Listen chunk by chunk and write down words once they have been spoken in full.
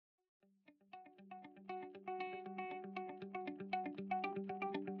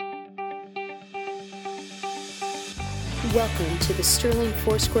Welcome to the Sterling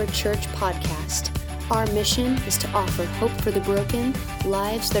Foursquare Church podcast. Our mission is to offer hope for the broken,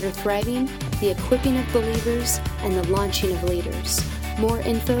 lives that are thriving, the equipping of believers, and the launching of leaders. More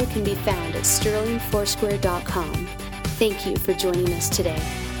info can be found at sterlingfoursquare.com. Thank you for joining us today.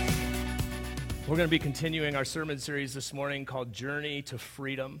 We're going to be continuing our sermon series this morning called Journey to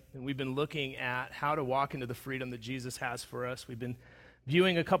Freedom. And we've been looking at how to walk into the freedom that Jesus has for us. We've been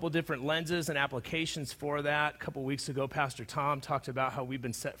viewing a couple different lenses and applications for that. A couple weeks ago, Pastor Tom talked about how we've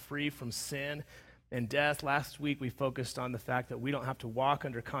been set free from sin and death. Last week, we focused on the fact that we don't have to walk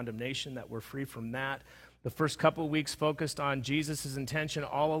under condemnation, that we're free from that. The first couple of weeks focused on Jesus' intention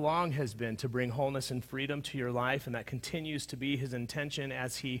all along has been to bring wholeness and freedom to your life, and that continues to be his intention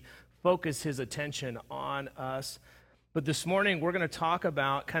as he focuses his attention on us. But this morning, we're going to talk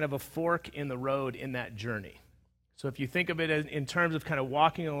about kind of a fork in the road in that journey. So if you think of it in terms of kind of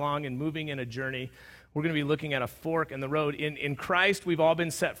walking along and moving in a journey, we're going to be looking at a fork in the road. In Christ, we've all been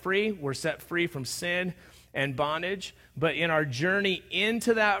set free. We're set free from sin and bondage. But in our journey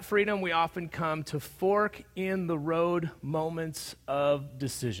into that freedom, we often come to fork in the road moments of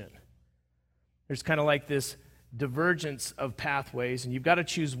decision. There's kind of like this divergence of pathways, and you've got to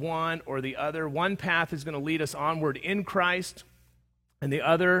choose one or the other. One path is going to lead us onward in Christ, and the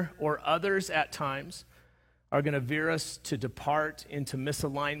other, or others at times, are going to veer us to depart into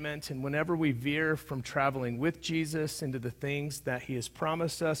misalignment. And whenever we veer from traveling with Jesus into the things that he has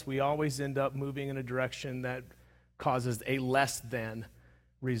promised us, we always end up moving in a direction that causes a less than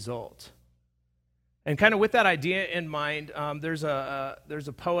result. And kind of with that idea in mind, there's a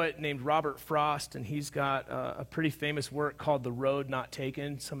poet named Robert Frost, and he's got a pretty famous work called The Road Not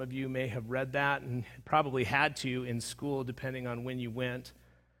Taken. Some of you may have read that and probably had to in school, depending on when you went.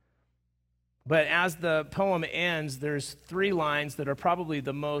 But as the poem ends, there's three lines that are probably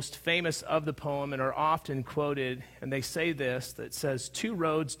the most famous of the poem and are often quoted, and they say this, that says, "Two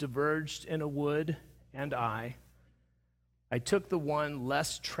roads diverged in a wood, and I took the one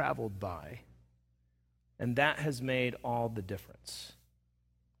less traveled by, and that has made all the difference."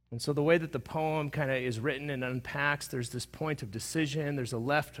 And so the way that the poem kind of is written and unpacks, there's this point of decision, there's a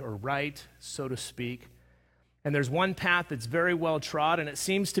left or right, so to speak. And there's one path that's very well trod, and it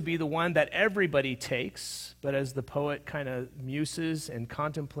seems to be the one that everybody takes. But as the poet kind of muses and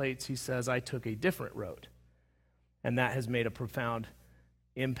contemplates, he says, "I took a different road." And that has made a profound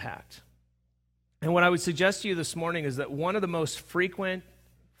impact. And what I would suggest to you this morning is that one of the most frequent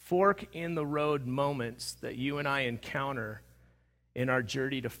fork in the road moments that you and I encounter in our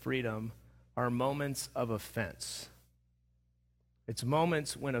journey to freedom are moments of offense. It's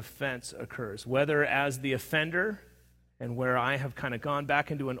moments when offense occurs, whether as the offender and where I have kind of gone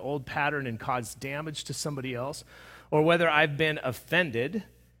back into an old pattern and caused damage to somebody else, or whether I've been offended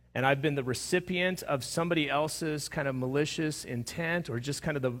and I've been the recipient of somebody else's kind of malicious intent, or just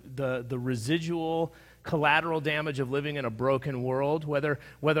kind of the residual collateral damage of living in a broken world, whether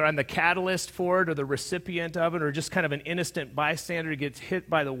I'm the catalyst for it or the recipient of it, or just kind of an innocent bystander who gets hit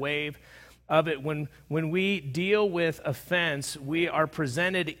by the wave of it. When we deal with offense, we are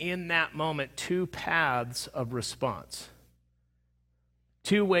presented in that moment two paths of response,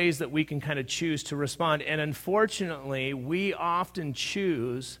 two ways that we can kind of choose to respond. And unfortunately, we often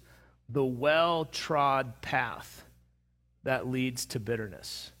choose the well-trod path that leads to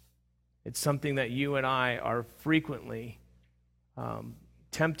bitterness. It's something that you and I are frequently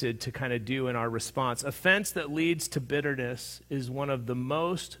tempted to kind of do in our response. Offense that leads to bitterness is one of the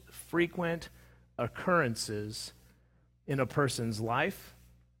most frequent occurrences in a person's life,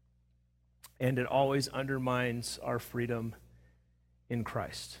 and it always undermines our freedom in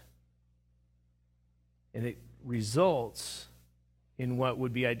Christ. And it results in what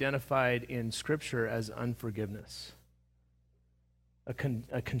would be identified in Scripture as unforgiveness,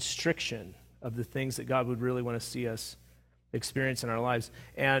 a constriction of the things that God would really want to see us experience in our lives.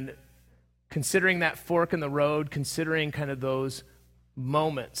 And considering that fork in the road, considering kind of those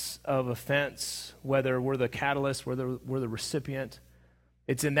moments of offense, whether we're the catalyst, whether we're the recipient,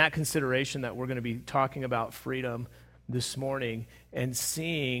 it's in that consideration that we're going to be talking about freedom this morning and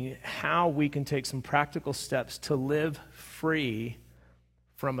seeing how we can take some practical steps to live free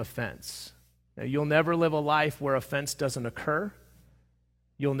from offense. Now, you'll never live a life where offense doesn't occur.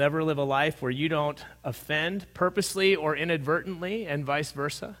 You'll never live a life where you don't offend purposely or inadvertently, and vice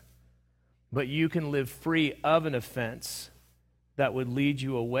versa. But you can live free of an offense that would lead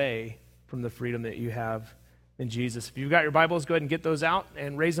you away from the freedom that you have in Jesus. If you've got your Bibles, go ahead and get those out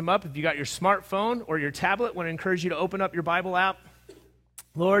and raise them up. If you got your smartphone or your tablet, I want to encourage you to open up your Bible app.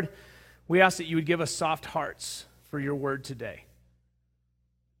 Lord, we ask that you would give us soft hearts for your word today.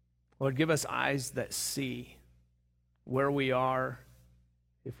 Lord, give us eyes that see. where we are,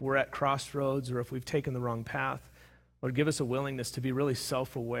 if we're at crossroads or if we've taken the wrong path. Lord, give us a willingness to be really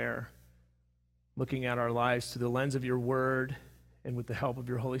self-aware, looking at our lives through the lens of your word and with the help of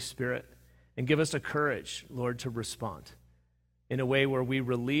your Holy Spirit. And give us a courage, Lord, to respond in a way where we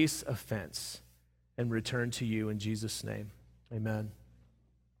release offense and return to you in Jesus' name. Amen.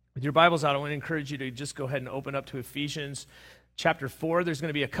 With your Bibles out, I want to encourage you to just go ahead and open up to Ephesians chapter 4. There's going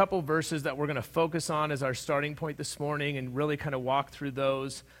to be a couple verses that we're going to focus on as our starting point this morning and really kind of walk through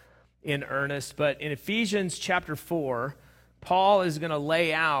those in earnest. But in Ephesians chapter 4, Paul is going to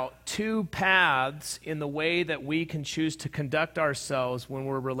lay out two paths in the way that we can choose to conduct ourselves when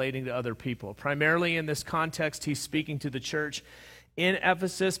we're relating to other people. Primarily in this context, he's speaking to the church in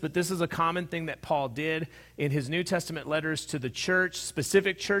Ephesus, but this is a common thing that Paul did in his New Testament letters to the church,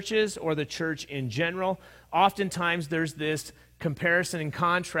 specific churches, or the church in general. Oftentimes there's this comparison and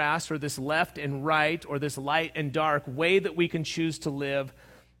contrast, or this left and right, or this light and dark way that we can choose to live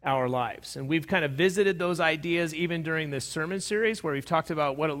our lives. And we've kind of visited those ideas even during this sermon series where we've talked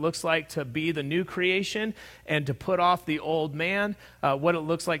about what it looks like to be the new creation and to put off the old man, what it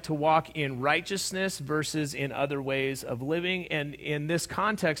looks like to walk in righteousness versus in other ways of living. And in this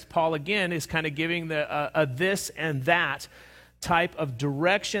context, Paul again is kind of giving the this and that type of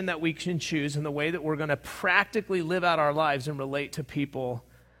direction that we can choose in the way that we're going to practically live out our lives and relate to people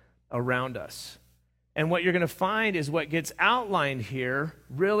around us. And what you're going to find is what gets outlined here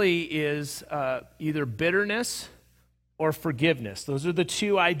really is either bitterness or forgiveness. Those are the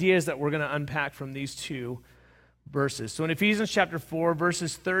two ideas that we're going to unpack from these two verses. So in Ephesians chapter 4,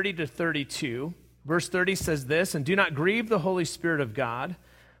 verses 30 to 32, verse 30 says this, "And do not grieve the Holy Spirit of God,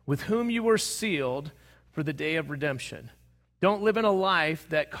 with whom you were sealed for the day of redemption." Don't live in a life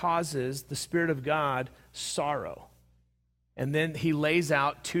that causes the Spirit of God sorrow. And then he lays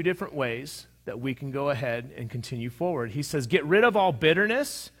out two different ways that we can go ahead and continue forward. He says, get rid of all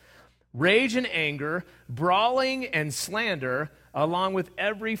bitterness, rage and anger, brawling and slander, along with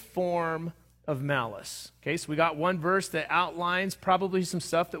every form of malice. Okay, so we got one verse that outlines probably some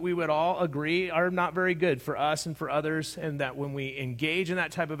stuff that we would all agree are not very good for us and for others, and that when we engage in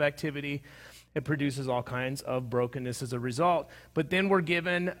that type of activity, it produces all kinds of brokenness as a result. But then we're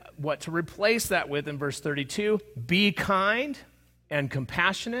given what to replace that with in verse 32. Be kind and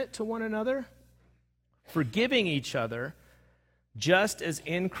compassionate to one another, forgiving each other, just as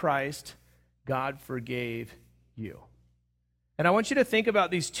in Christ God forgave you. And I want you to think about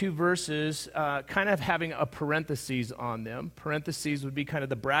these two verses kind of having a parentheses on them. Parentheses would be kind of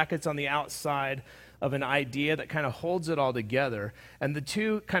the brackets on the outside of an idea that kind of holds it all together. And the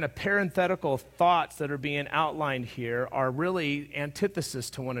two kind of parenthetical thoughts that are being outlined here are really antithesis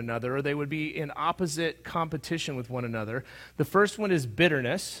to one another, or they would be in opposite competition with one another. The first one is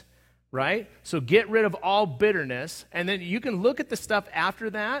bitterness, right? So get rid of all bitterness, and then you can look at the stuff after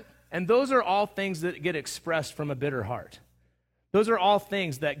that, and those are all things that get expressed from a bitter heart. Those are all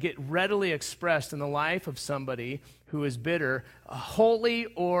things that get readily expressed in the life of somebody who is bitter, wholly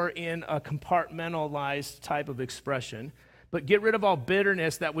or in a compartmentalized type of expression. But get rid of all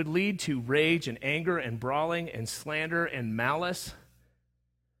bitterness that would lead to rage and anger and brawling and slander and malice.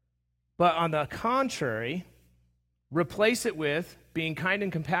 But on the contrary, replace it with being kind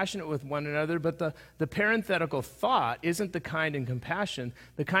and compassionate with one another. But the parenthetical thought isn't the kind and compassion.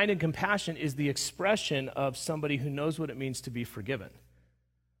 The kind and compassion is the expression of somebody who knows what it means to be forgiven.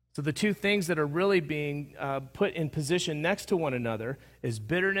 So the two things that are really being put in position next to one another is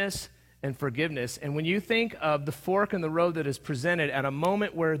bitterness and forgiveness. And when you think of the fork in the road that is presented at a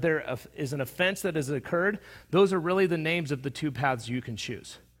moment where there is an offense that has occurred, those are really the names of the two paths you can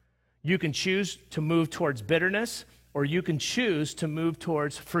choose. You can choose to move towards bitterness, or you can choose to move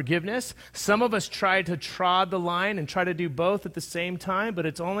towards forgiveness. Some of us try to trod the line and try to do both at the same time, but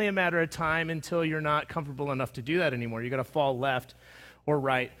it's only a matter of time until you're not comfortable enough to do that anymore. You're going to fall left or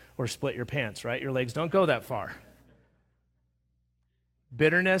right or split your pants, right? Your legs don't go that far.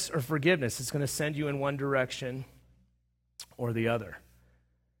 Bitterness or forgiveness is going to send you in one direction or the other.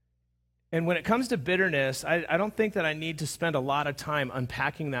 And when it comes to bitterness, I don't think that I need to spend a lot of time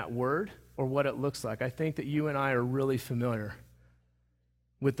unpacking that word or what it looks like. I think that you and I are really familiar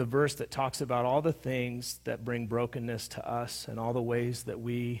with the verse that talks about all the things that bring brokenness to us and all the ways that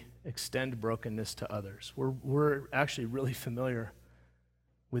we extend brokenness to others. We're actually really familiar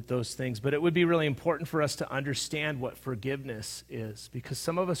with those things. But it would be really important for us to understand what forgiveness is, because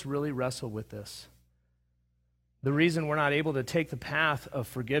some of us really wrestle with this. The reason we're not able to take the path of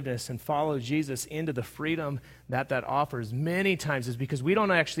forgiveness and follow Jesus into the freedom that offers many times is because we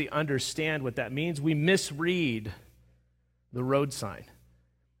don't actually understand what that means. We misread the road sign.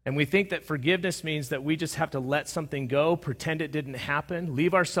 And we think that forgiveness means that we just have to let something go, pretend it didn't happen,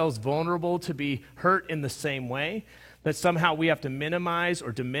 leave ourselves vulnerable to be hurt in the same way, that somehow we have to minimize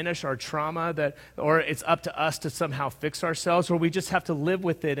or diminish our trauma, or it's up to us to somehow fix ourselves, or we just have to live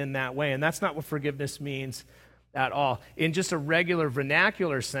with it in that way. And that's not what forgiveness means at all. In just a regular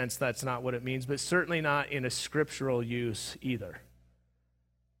vernacular sense, that's not what it means, but certainly not in a scriptural use either.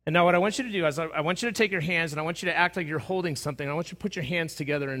 And now what I want you to do is I want you to take your hands and I want you to act like you're holding something. I want you to put your hands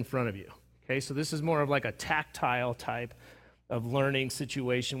together in front of you. Okay, so this is more of like a tactile type of learning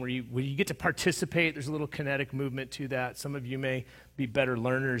situation where you get to participate. There's a little kinetic movement to that. Some of you may be better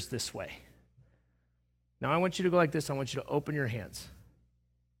learners this way. Now I want you to go like this. I want you to open your hands.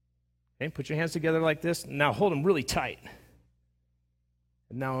 Okay, put your hands together like this. Now hold them really tight.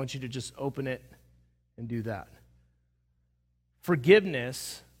 And now I want you to just open it and do that.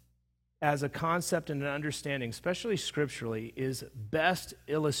 Forgiveness as a concept and an understanding, especially scripturally, is best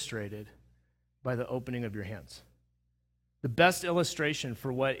illustrated by the opening of your hands. The best illustration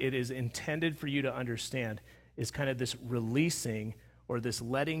for what it is intended for you to understand is kind of this releasing or this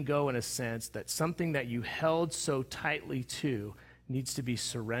letting go, in a sense, that something that you held so tightly to needs to be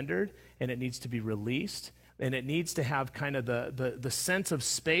surrendered and it needs to be released, and it needs to have kind of the sense of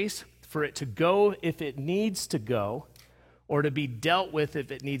space for it to go if it needs to go, or to be dealt with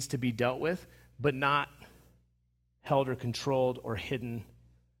if it needs to be dealt with, but not held or controlled or hidden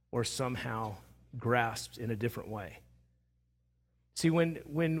or somehow grasped in a different way. See,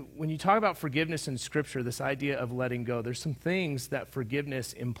 when you talk about forgiveness in Scripture, this idea of letting go, there's some things that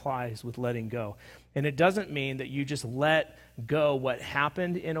forgiveness implies with letting go. And it doesn't mean that you just let go what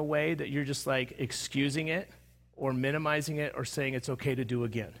happened in a way that you're just like excusing it or minimizing it or saying it's okay to do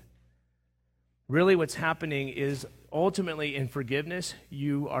again. Really what's happening is ultimately in forgiveness,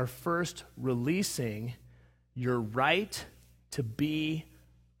 you are first releasing your right to be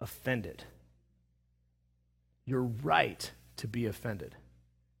offended. Your right to be offended.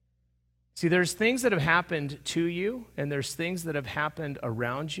 See, there's things that have happened to you, and there's things that have happened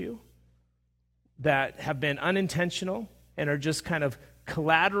around you that have been unintentional and are just kind of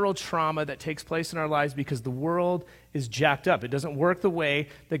collateral trauma that takes place in our lives because the world is jacked up. It doesn't work the way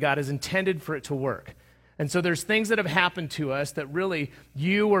that God has intended for it to work. And so there's things that have happened to us that really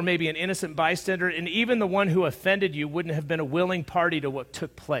you or maybe an innocent bystander, and even the one who offended you wouldn't have been a willing party to what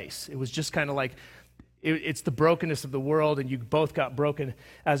took place. It was just kind of like, it's the brokenness of the world, and you both got broken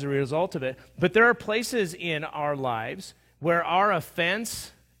as a result of it. But there are places in our lives where our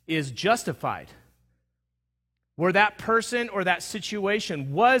offense is justified, where that person or that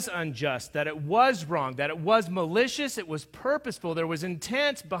situation was unjust, that it was wrong, that it was malicious, it was purposeful, there was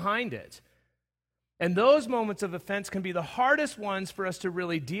intent behind it. And those moments of offense can be the hardest ones for us to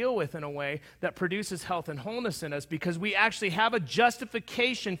really deal with in a way that produces health and wholeness in us, because we actually have a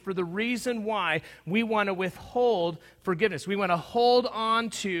justification for the reason why we want to withhold forgiveness. We want to hold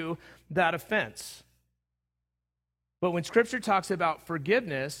on to that offense. But when Scripture talks about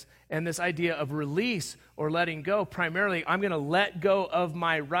forgiveness and this idea of release or letting go, primarily, I'm going to let go of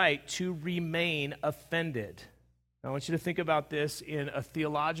my right to remain offended. Now, I want you to think about this in a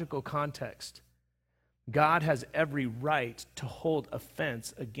theological context. God has every right to hold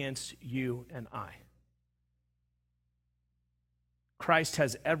offense against you and I. Christ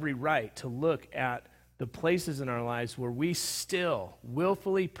has every right to look at the places in our lives where we still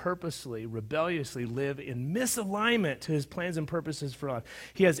willfully, purposely, rebelliously live in misalignment to his plans and purposes for life.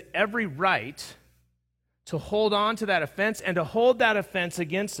 He has every right to hold on to that offense and to hold that offense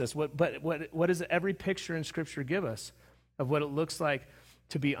against us. What does every picture in Scripture give us of what it looks like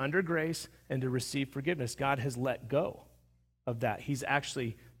to be under grace and to receive forgiveness? God has let go of that. He's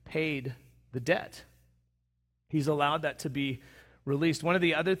actually paid the debt. He's allowed that to be released. One of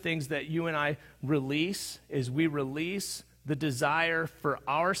the other things that you and I release is we release the desire for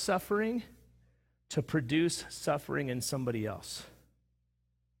our suffering to produce suffering in somebody else.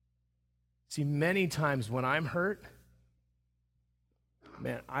 See, many times when I'm hurt,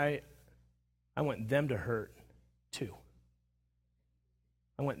 man, I want them to hurt too.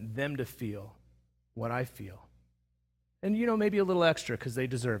 I want them to feel what I feel. And, maybe a little extra because they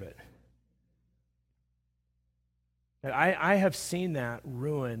deserve it. I have seen that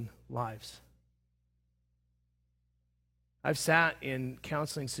ruin lives. I've sat in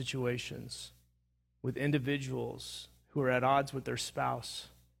counseling situations with individuals who are at odds with their spouse,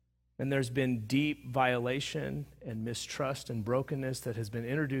 and there's been deep violation and mistrust and brokenness that has been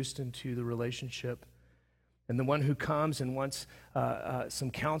introduced into the relationship. And the one who comes and wants some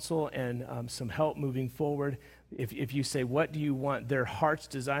counsel and some help moving forward, if you say, what do you want? Their heart's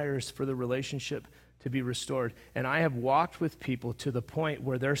desire is for the relationship to be restored. And I have walked with people to the point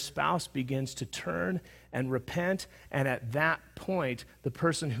where their spouse begins to turn and repent, and at that point, the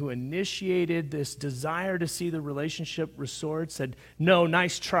person who initiated this desire to see the relationship restored said, "No,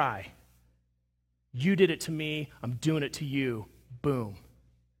 nice try. You did it to me, I'm doing it to you." Boom.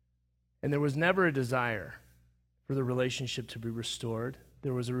 And there was never a desire for the relationship to be restored.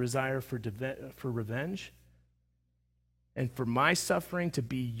 There was a desire for revenge and for my suffering to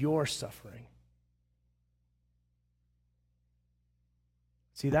be your suffering.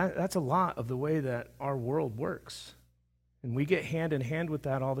 See, that's a lot of the way that our world works. And we get hand in hand with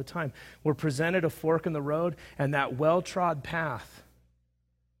that all the time. We're presented a fork in the road and that well-trod path.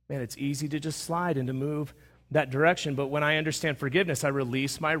 Man, it's easy to just slide and to move that direction. But when I understand forgiveness, I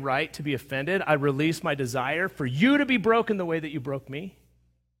release my right to be offended. I release my desire for you to be broken the way that you broke me.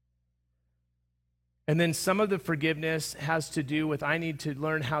 And then some of the forgiveness has to do with I need to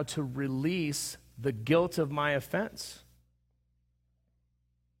learn how to release the guilt of my offense.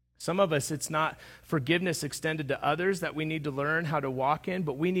 Some of us, it's not forgiveness extended to others that we need to learn how to walk in,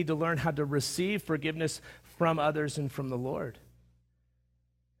 but we need to learn how to receive forgiveness from others and from the Lord.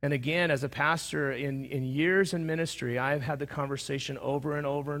 And again, as a pastor in years in ministry, I've had the conversation over and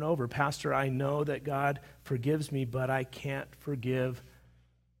over and over. Pastor, I know that God forgives me, but I can't forgive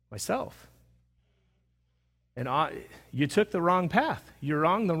myself. And you took the wrong path. You're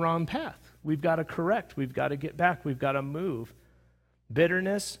on the wrong path. We've got to correct. We've got to get back. We've got to move.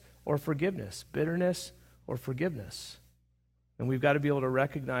 Bitterness or forgiveness. Bitterness or forgiveness. And we've got to be able to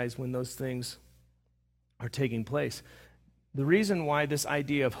recognize when those things are taking place. The reason why this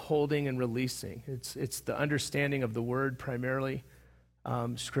idea of holding and releasing, it's the understanding of the word primarily,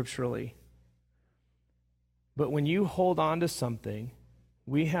 scripturally. But when you hold on to something,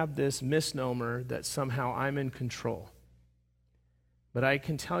 we have this misnomer that somehow I'm in control. But I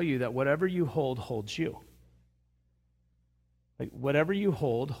can tell you that whatever you hold holds you. Like whatever you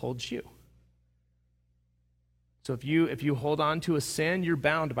hold holds you. So if you hold on to a sin, you're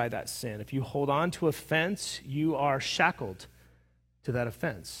bound by that sin. If you hold on to offense, you are shackled to that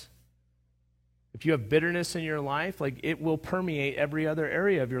offense. If you have bitterness in your life, like it will permeate every other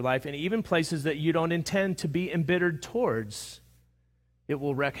area of your life, and even places that you don't intend to be embittered towards. It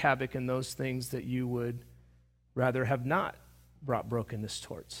will wreak havoc in those things that you would rather have not brought brokenness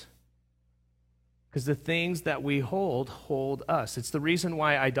towards. Because the things that we hold us. It's the reason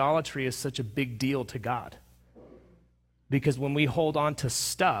why idolatry is such a big deal to God. Because when we hold on to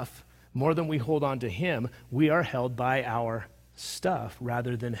stuff, more than we hold on to Him, we are held by our stuff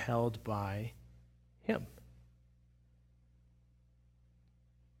rather than held by Him.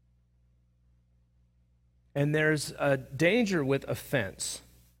 And there's a danger with offense.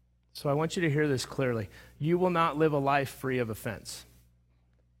 So I want you to hear this clearly. You will not live a life free of offense.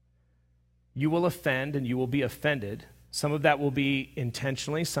 You will offend and you will be offended. Some of that will be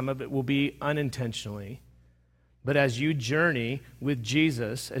intentionally, some of it will be unintentionally. But as you journey with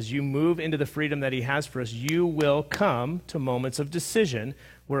Jesus, as you move into the freedom that He has for us, you will come to moments of decision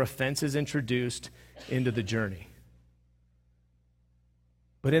where offense is introduced into the journey.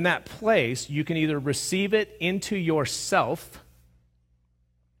 But in that place, you can either receive it into yourself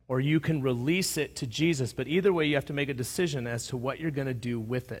or you can release it to Jesus. But either way, you have to make a decision as to what you're going to do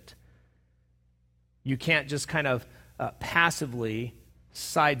with it. You can't just kind of passively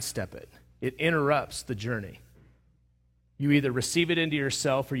sidestep it. It interrupts the journey. You either receive it into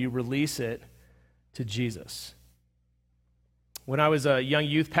yourself or you release it to Jesus. When I was a young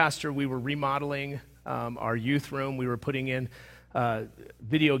youth pastor, we were remodeling our youth room. We were putting in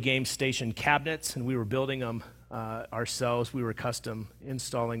video game station cabinets, and we were building them ourselves. We were custom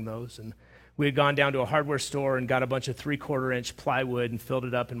installing those. And we had gone down to a hardware store and got a bunch of 3/4-inch plywood and filled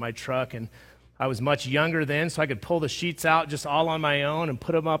it up in my truck. And I was much younger then, so I could pull the sheets out just all on my own and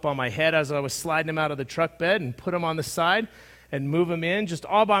put them up on my head as I was sliding them out of the truck bed and put them on the side and move them in just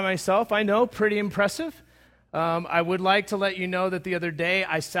all by myself. I know, pretty impressive. I would like to let you know that the other day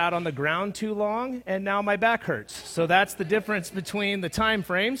I sat on the ground too long and now my back hurts. So that's the difference between the time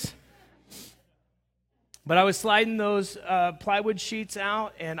frames. But I was sliding those plywood sheets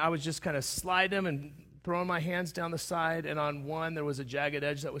out and I was just kind of sliding them and throwing my hands down the side, and on one there was a jagged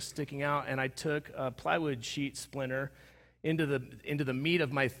edge that was sticking out, and I took a plywood sheet splinter into the meat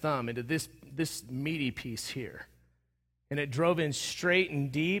of my thumb, into this meaty piece here. And it drove in straight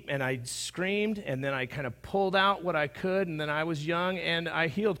and deep, and I screamed, and then I kind of pulled out what I could, and then I was young, and I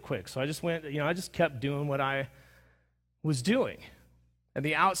healed quick. So I just I just kept doing what I was doing. And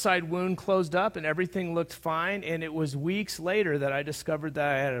the outside wound closed up, and everything looked fine, and it was weeks later that I discovered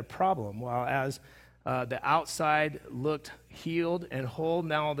that I had a problem, while as the outside looked healed and whole.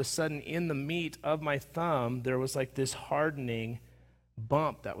 Now all of a sudden in the meat of my thumb, there was like this hardening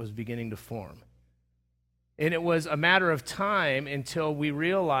bump that was beginning to form. And it was a matter of time until we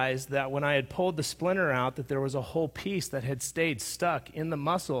realized that when I had pulled the splinter out, that there was a whole piece that had stayed stuck in the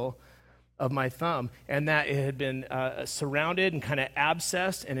muscle of my thumb, and that it had been surrounded and kind of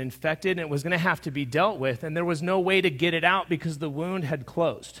abscessed and infected, and it was going to have to be dealt with, and there was no way to get it out because the wound had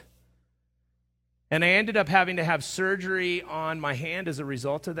closed. And I ended up having to have surgery on my hand as a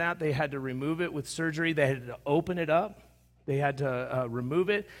result of that. They had to remove it with surgery. They had to open it up. They had to remove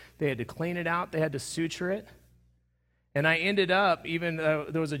it. They had to clean it out. They had to suture it. And I ended up, even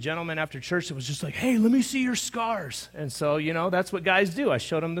there was a gentleman after church that was just like, hey, let me see your scars. And so, that's what guys do. I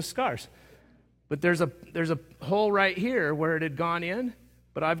showed him the scars. But there's a hole right here where it had gone in,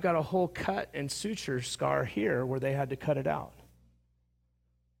 but I've got a whole cut and suture scar here where they had to cut it out.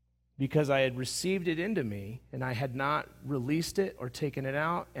 Because I had received it into me, and I had not released it or taken it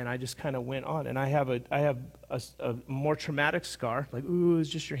out, and I just kind of went on. And I have a more traumatic scar, like, ooh, it's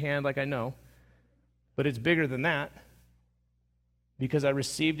just your hand, like I know. But it's bigger than that, because I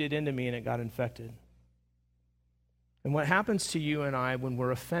received it into me and it got infected. And what happens to you and I when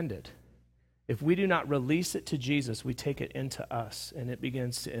we're offended? If we do not release it to Jesus, we take it into us, and it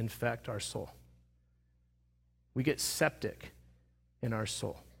begins to infect our soul. We get septic in our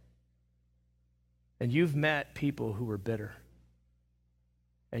soul. And you've met people who were bitter.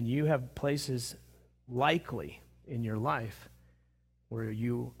 And you have places likely in your life where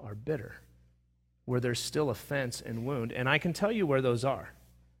you are bitter, where there's still offense and wound. And I can tell you where those are.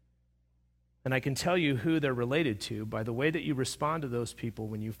 And I can tell you who they're related to by the way that you respond to those people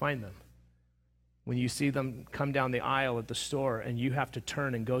when you find them. When you see them come down the aisle at the store and you have to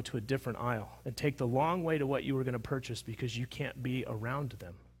turn and go to a different aisle and take the long way to what you were going to purchase because you can't be around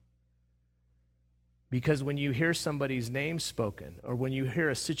them. Because when you hear somebody's name spoken or when you hear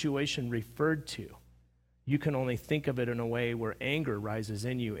a situation referred to, you can only think of it in a way where anger rises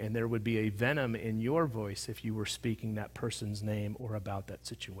in you, and there would be a venom in your voice if you were speaking that person's name or about that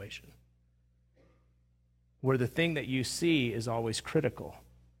situation. Where the thing that you see is always critical.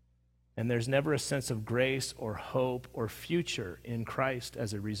 And there's never a sense of grace or hope or future in Christ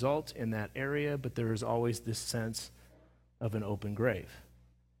as a result in that area, but there is always this sense of an open grave.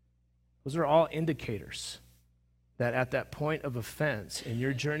 Those are all indicators that at that point of offense in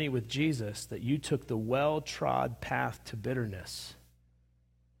your journey with Jesus, that you took the well-trod path to bitterness.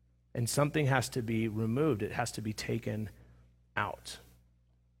 And something has to be removed. It has to be taken out.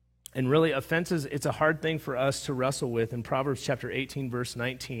 And really, offenses, it's a hard thing for us to wrestle with. In Proverbs chapter 18, verse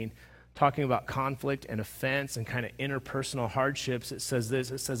 19, talking about conflict and offense and kind of interpersonal hardships, it says this.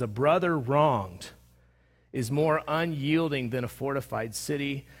 It says, a brother wronged is more unyielding than a fortified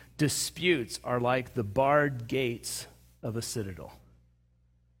city. Disputes are like the barred gates of a citadel.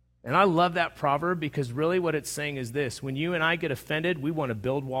 And I love that proverb because really what it's saying is this. When you and I get offended, we want to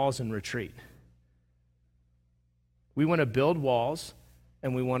build walls and retreat. We want to build walls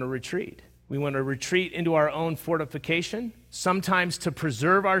and we want to retreat. We want to retreat into our own fortification, sometimes to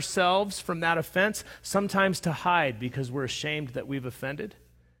preserve ourselves from that offense, sometimes to hide because we're ashamed that we've offended.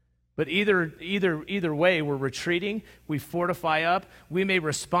 But either way, we're retreating, we fortify up, we may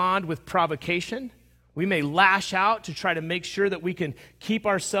respond with provocation, we may lash out to try to make sure that we can keep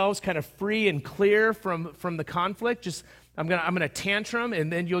ourselves kind of free and clear from the conflict. Just I'm gonna tantrum,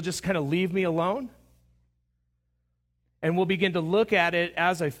 and then you'll just kind of leave me alone. And we'll begin to look at it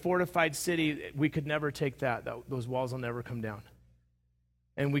as a fortified city. We could never take that. Those walls will never come down.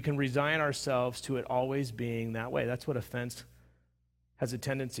 And we can resign ourselves to it always being that way. That's what offense has a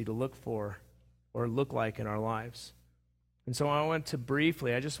tendency to look for or look like in our lives. And so I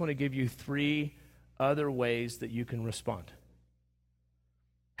just want to give you 3 other ways that you can respond.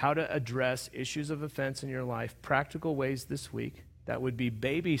 How to address issues of offense in your life, practical ways this week. That would be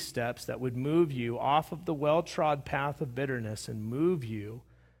baby steps that would move you off of the well-trod path of bitterness and move you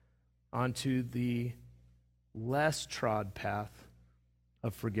onto the less trod path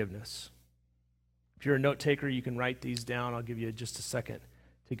of forgiveness. If you're a note taker, you can write these down. I'll give you just a second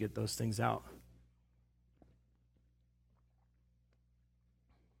to get those things out.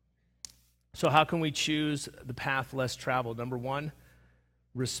 So how can we choose the path less traveled? Number 1,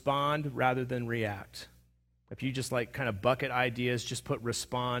 respond rather than react. If you just kind of bucket ideas, just put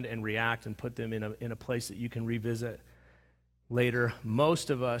respond and react and put them in a place that you can revisit later. Most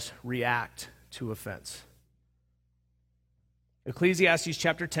of us react to offense. Ecclesiastes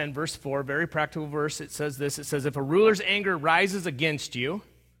chapter 10, verse 4, very practical verse. It says this. It says, if a ruler's anger rises against you,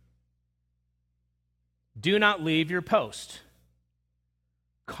 do not leave your post.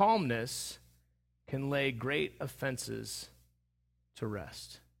 Calmness can lay great offenses to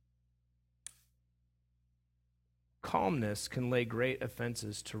rest. Calmness can lay great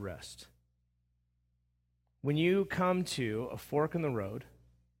offenses to rest. When you come to a fork in the road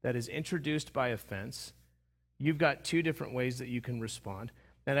that is introduced by offense, you've got two different ways that you can respond.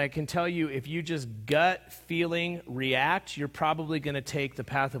 And I can tell you, if you just gut feeling react, you're probably going to take the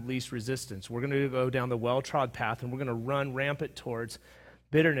path of least resistance. We're going to go down the well-trod path, and we're going to run rampant towards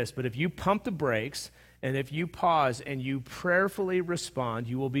bitterness. But if you pump the brakes, and if you pause and you prayerfully respond,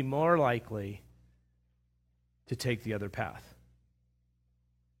 you will be more likely to take the other path.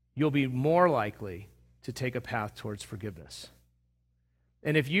 You'll be more likely to take a path towards forgiveness.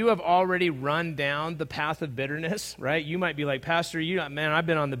 And if you have already run down the path of bitterness, right, you might be like, Pastor, man, I've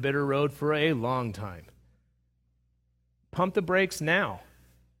been on the bitter road for a long time. Pump the brakes now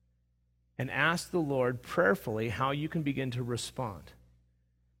and ask the Lord prayerfully how you can begin to respond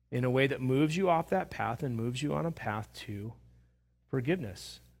in a way that moves you off that path and moves you on a path to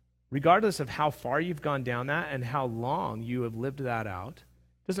forgiveness. Regardless of how far you've gone down that and how long you have lived that out,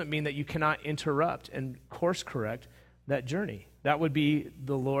 doesn't mean that you cannot interrupt and course correct that journey. That would be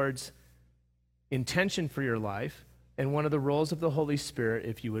the Lord's intention for your life and one of the roles of the Holy Spirit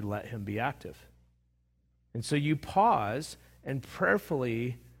if you would let him be active. And so you pause and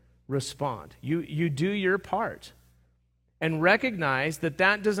prayerfully respond. You do your part. And recognize that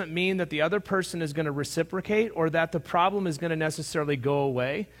that doesn't mean that the other person is going to reciprocate or that the problem is going to necessarily go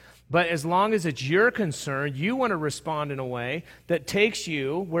away. But as long as it's your concern, you want to respond in a way that takes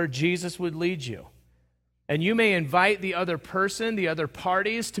you where Jesus would lead you. And you may invite the other person, the other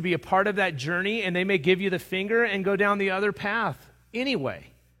parties, to be a part of that journey, and they may give you the finger and go down the other path anyway.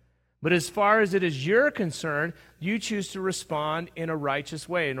 But as far as it is your concern, you choose to respond in a righteous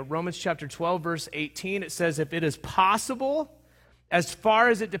way. In Romans chapter 12, verse 18, it says, if it is possible, as far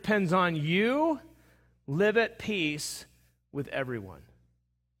as it depends on you, live at peace with everyone.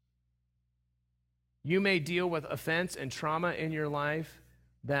 You may deal with offense and trauma in your life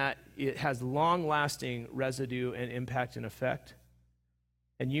that it has long-lasting residue and impact and effect.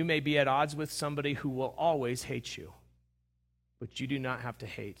 And you may be at odds with somebody who will always hate you. But you do not have to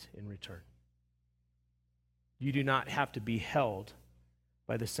hate in return. You do not have to be held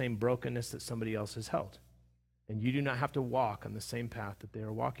by the same brokenness that somebody else has held. And you do not have to walk on the same path that they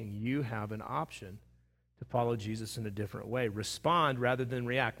are walking. You have an option to follow Jesus in a different way. Respond rather than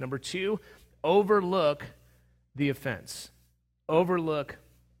react. Number 2, overlook the offense. Overlook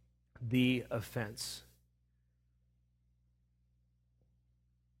the offense.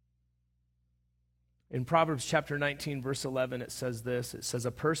 In Proverbs chapter 19, verse 11, it says this. It says,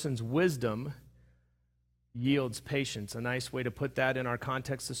 a person's wisdom yields patience. A nice way to put that in our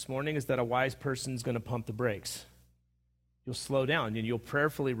context this morning is that a wise person's going to pump the brakes. You'll slow down and you'll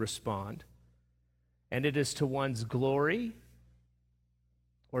prayerfully respond. And it is to one's glory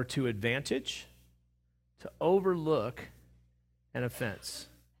or to advantage to overlook an offense.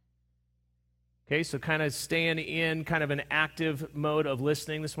 Okay, so kind of staying in kind of an active mode of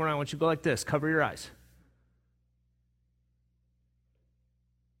listening this morning. I want you to go like this. Cover your eyes.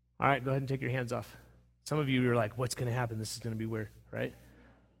 All right, go ahead and take your hands off. Some of you are like, what's going to happen? This is going to be weird, right?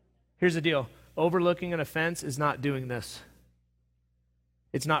 Here's the deal. Overlooking an offense is not doing this.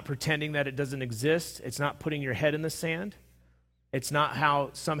 It's not pretending that it doesn't exist. It's not putting your head in the sand. It's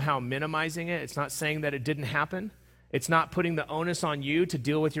not somehow minimizing it. It's not saying that it didn't happen. It's not putting the onus on you to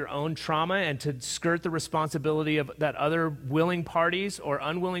deal with your own trauma and to skirt the responsibility of that other willing parties or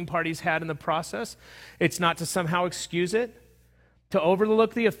unwilling parties had in the process. It's not to somehow excuse it. To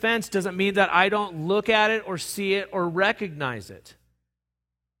overlook the offense doesn't mean that I don't look at it or see it or recognize it.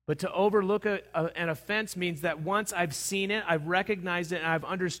 But to overlook an offense means that once I've seen it, I've recognized it, and I've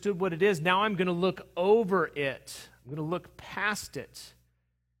understood what it is, now I'm going to look over it. I'm going to look past it.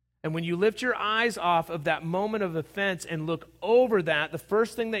 And when you lift your eyes off of that moment of offense and look over that, the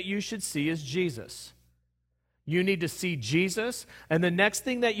first thing that you should see is Jesus. You need to see Jesus, and the next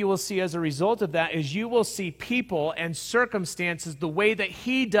thing that you will see as a result of that is you will see people and circumstances the way that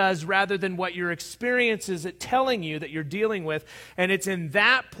He does rather than what your experience is telling you that you're dealing with. And it's in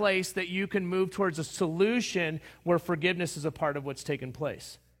that place that you can move towards a solution where forgiveness is a part of what's taken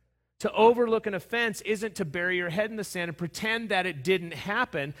place. To overlook an offense isn't to bury your head in the sand and pretend that it didn't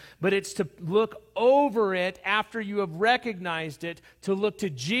happen, but it's to look over it after you have recognized it, to look to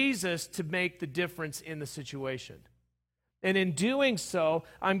Jesus to make the difference in the situation. And in doing so,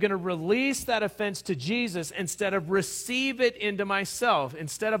 I'm going to release that offense to Jesus instead of receive it into myself.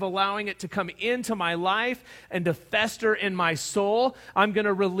 Instead of allowing it to come into my life and to fester in my soul, I'm going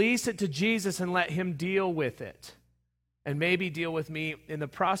to release it to Jesus and let Him deal with it. and maybe deal with me in the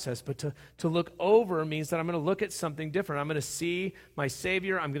process. But to look over means that I'm going to look at something different. I'm going to see my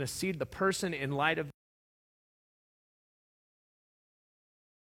Savior. I'm going to see the person in light of.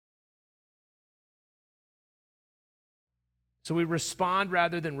 So we respond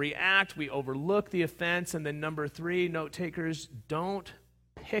rather than react. We overlook the offense. And then number 3, note takers, don't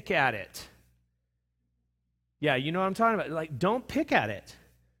pick at it. Yeah, you know what I'm talking about. Like, don't pick at it.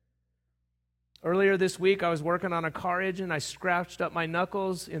 Earlier this week, I was working on a car engine. I scratched up my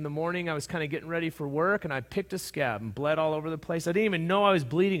knuckles. In the morning, I was kind of getting ready for work, and I picked a scab and bled all over the place. I didn't even know I was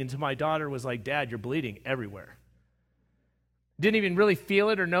bleeding until my daughter was like, "Dad, you're bleeding everywhere." Didn't even really feel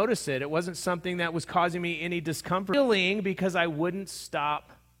it or notice it. It wasn't something that was causing me any discomfort. Feeling because I wouldn't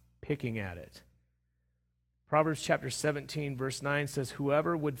stop picking at it. Proverbs chapter 17, verse 9 says,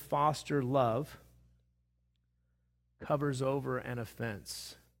 "Whoever would foster love covers over an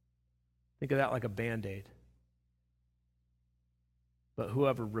offense." Think of that like a Band-Aid. But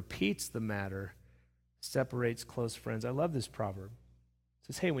whoever repeats the matter separates close friends. I love this proverb. It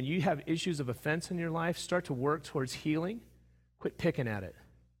says, hey, when you have issues of offense in your life, start to work towards healing. Quit picking at it.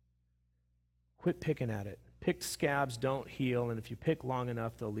 Quit picking at it. Picked scabs don't heal, and if you pick long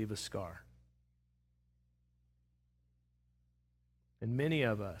enough, they'll leave a scar. And many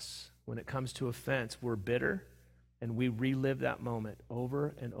of us, when it comes to offense, we're bitter, and we relive that moment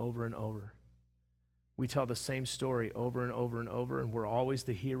over and over and over. We tell the same story over and over and over, and we're always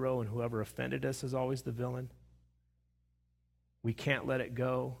the hero, and whoever offended us is always the villain. We can't let it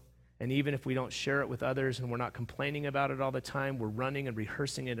go. And even if we don't share it with others and we're not complaining about it all the time, we're running and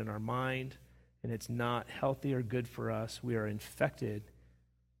rehearsing it in our mind, and it's not healthy or good for us. We are infected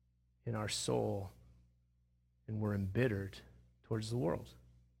in our soul, and we're embittered towards the world.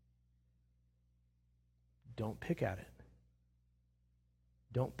 Don't pick at it.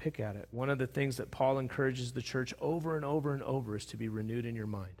 Don't pick at it. One of the things that Paul encourages the church over and over and over is to be renewed in your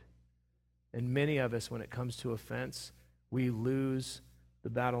mind. And many of us, when it comes to offense, we lose the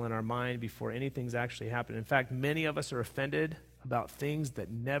battle in our mind before anything's actually happened. In fact, many of us are offended about things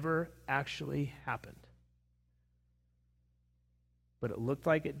that never actually happened. But it looked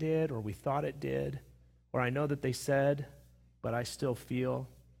like it did, or we thought it did, or I know that they said, but I still feel.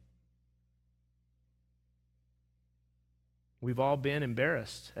 We've all been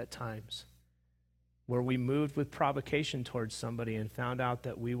embarrassed at times where we moved with provocation towards somebody and found out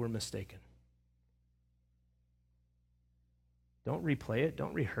that we were mistaken. Don't replay it.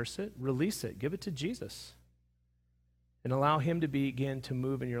 Don't rehearse it. Release it. Give it to Jesus. And allow him to begin to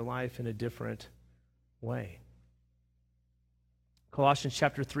move in your life in a different way. Colossians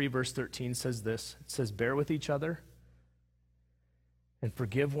chapter 3, verse 13 says this. It says, bear with each other and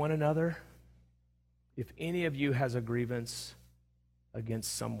forgive one another if any of you has a grievance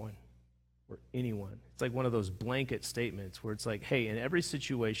against someone or anyone. It's like one of those blanket statements where it's like, hey, in every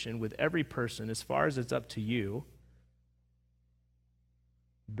situation, with every person, as far as it's up to you,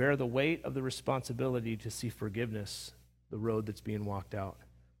 bear the weight of the responsibility to see forgiveness, the road that's being walked out,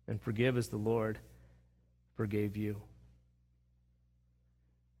 and forgive as the Lord forgave you.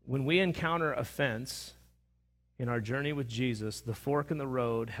 When we encounter offense in our journey with Jesus, the fork in the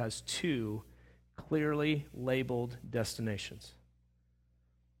road has two clearly labeled destinations.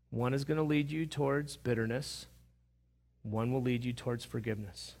 One is going to lead you towards bitterness. One will lead you towards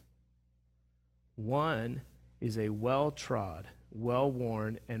forgiveness. One is a well-trod,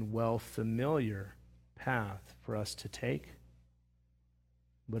 well-worn, and well-familiar path for us to take.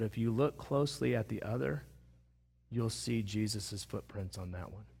 But if you look closely at the other, you'll see Jesus' footprints on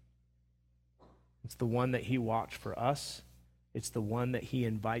that one. It's the one that he walked for us. It's the one that he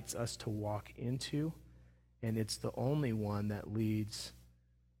invites us to walk into. And it's the only one that leads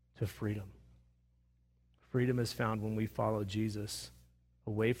to freedom. Freedom is found when we follow Jesus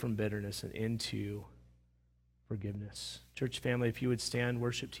away from bitterness and into forgiveness. Church family, if you would stand,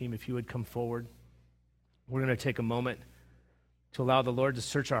 worship team, if you would come forward, we're going to take a moment to allow the Lord to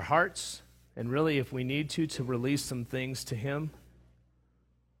search our hearts, and really, if we need to release some things to him.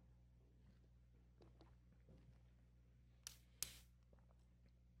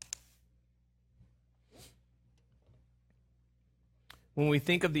 When we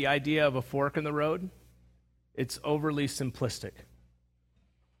think of the idea of a fork in the road, it's overly simplistic.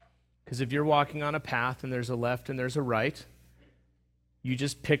 Because if you're walking on a path and there's a left and there's a right, you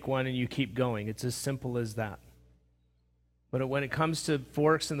just pick one and you keep going. It's as simple as that. But when it comes to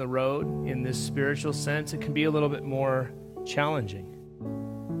forks in the road, in this spiritual sense, it can be a little bit more challenging.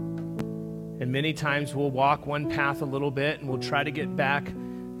 And many times we'll walk one path a little bit and we'll try to get back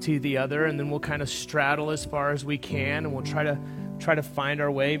to the other, and then we'll kind of straddle as far as we can, and we'll try to try to find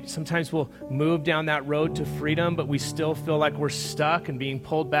our way. Sometimes we'll move down that road to freedom, but we still feel like we're stuck and being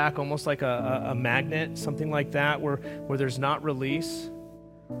pulled back almost like a magnet, something like that, where there's not release.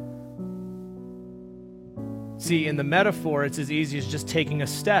 See, in the metaphor, it's as easy as just taking a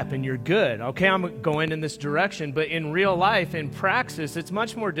step and you're good. Okay, I'm going in this direction. But in real life, in praxis, it's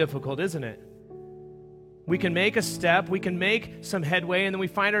much more difficult, isn't it? We can make a step, we can make some headway, and then we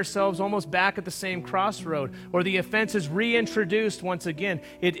find ourselves almost back at the same crossroad, or the offense is reintroduced once again.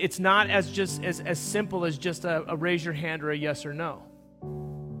 It's not as simple as just a raise your hand or a yes or no.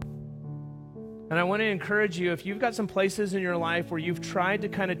 And I want to encourage you, if you've got some places in your life where you've tried to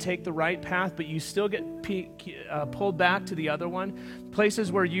kind of take the right path, but you still get pulled back to the other one,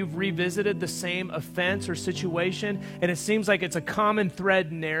 places where you've revisited the same offense or situation, and it seems like it's a common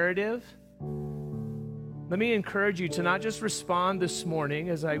thread narrative, let me encourage you to not just respond this morning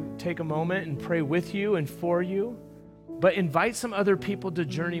as I take a moment and pray with you and for you, but invite some other people to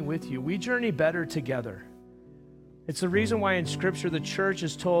journey with you. We journey better together. It's the reason why in Scripture the church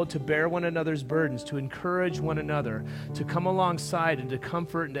is told to bear one another's burdens, to encourage one another, to come alongside and to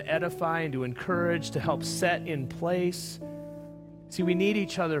comfort and to edify and to encourage, to help set in place. See, we need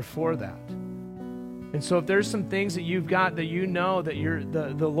each other for that. And so if there's some things that you've got that you know that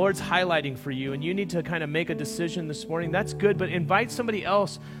the Lord's highlighting for you and you need to kind of make a decision this morning, that's good, but invite somebody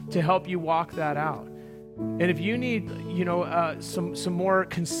else to help you walk that out. And if you need, some more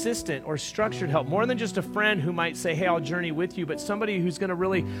consistent or structured help, more than just a friend who might say, hey, I'll journey with you, but somebody who's going to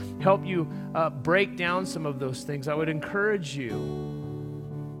really help you break down some of those things, I would encourage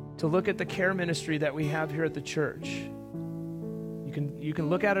you to look at the care ministry that we have here at the church. You can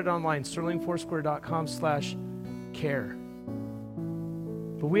look at it online, sterlingfoursquare.com/care.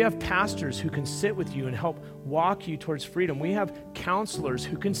 But we have pastors who can sit with you and help walk you towards freedom. We have counselors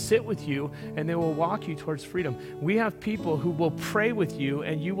who can sit with you and they will walk you towards freedom. We have people who will pray with you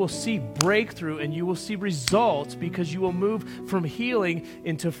and you will see breakthrough and you will see results because you will move from healing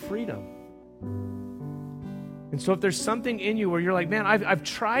into freedom. And so if there's something in you where you're like, man, I've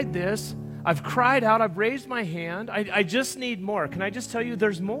tried this, I've cried out, I've raised my hand, I just need more. Can I just tell you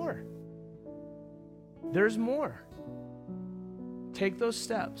there's more? There's more. Take those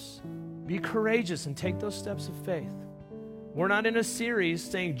steps. Be courageous and take those steps of faith. We're not in a series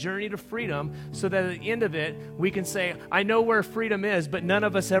saying journey to freedom so that at the end of it, we can say, I know where freedom is, but none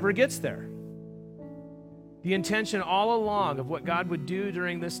of us ever gets there. The intention all along of what God would do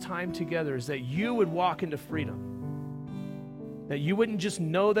during this time together is that you would walk into freedom. That you wouldn't just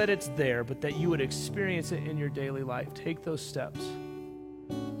know that it's there, but that you would experience it in your daily life. Take those steps.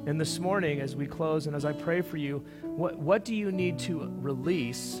 And this morning, as we close and as I pray for you, what do you need to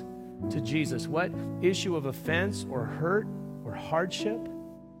release to Jesus? What issue of offense or hurt or hardship?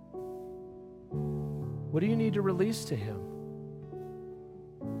 What do you need to release to Him?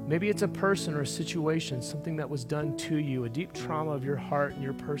 Maybe it's a person or a situation, something that was done to you, a deep trauma of your heart and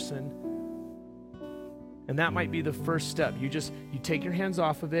your person. And that might be the first step. You take your hands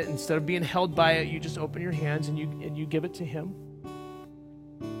off of it. Instead of being held by it, you just open your hands and you give it to Him.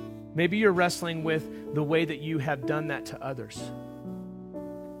 Maybe you're wrestling with the way that you have done that to others.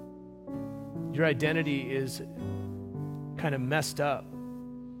 Your identity is kind of messed up.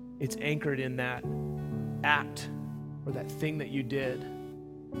 It's anchored in that act or that thing that you did,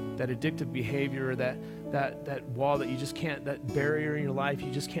 that addictive behavior, or that wall that you just can't, that barrier in your life you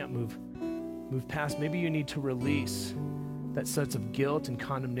just can't move past. Maybe you need to release that sense of guilt and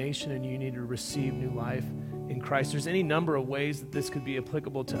condemnation, and you need to receive new life in Christ. There's any number of ways that this could be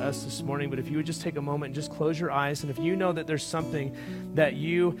applicable to us this morning, but if you would just take a moment and just close your eyes, and if you know that there's something that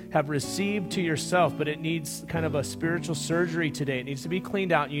you have received to yourself, but it needs kind of a spiritual surgery today, it needs to be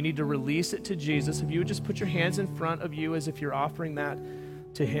cleaned out, and you need to release it to Jesus, if you would just put your hands in front of you as if you're offering that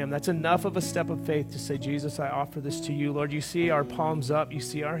to Him. That's enough of a step of faith to say, Jesus, I offer this to you. Lord, you see our palms up. You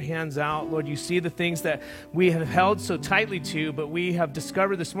see our hands out. Lord, you see the things that we have held so tightly to, but we have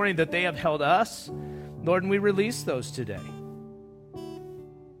discovered this morning that they have held us. Lord, and we release those today.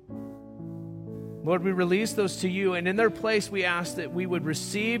 Lord, we release those to you, and in their place we ask that we would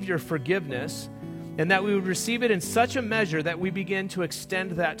receive your forgiveness and that we would receive it in such a measure that we begin to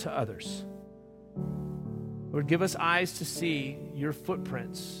extend that to others. Lord, give us eyes to see your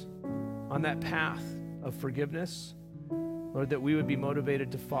footprints on that path of forgiveness. Lord, that we would be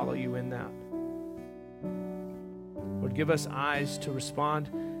motivated to follow you in that. Lord, give us eyes to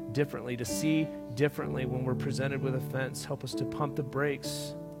respond differently, to see differently when we're presented with offense. Help us to pump the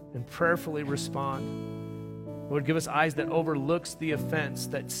brakes and prayerfully respond. Lord, give us eyes that overlooks the offense,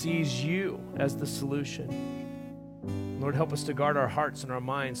 that sees you as the solution. Lord, help us to guard our hearts and our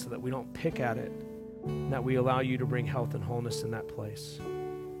minds so that we don't pick at it, and that we allow you to bring health and wholeness in that place.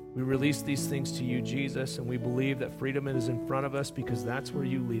 We release these things to you, Jesus, and we believe that freedom is in front of us because that's where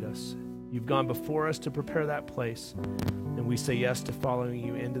you lead us. You've gone before us to prepare that place, and we say yes to following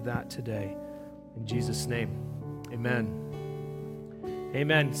you into that today. In Jesus' name, amen.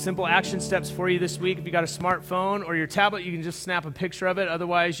 Amen. Simple action steps for you this week. If you got a smartphone or your tablet, you can just snap a picture of it.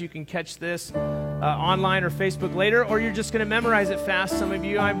 Otherwise, you can catch this online or Facebook later, or you're just going to memorize it fast. Some of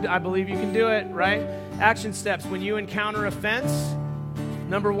you, I believe you can do it, right? Action steps. When you encounter offense,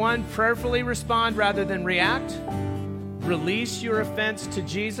 number one, prayerfully respond rather than react. Release your offense to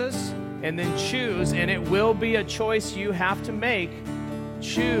Jesus, and then choose, and it will be a choice you have to make,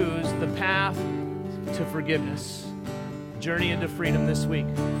 choose the path to forgiveness. Journey into freedom this week.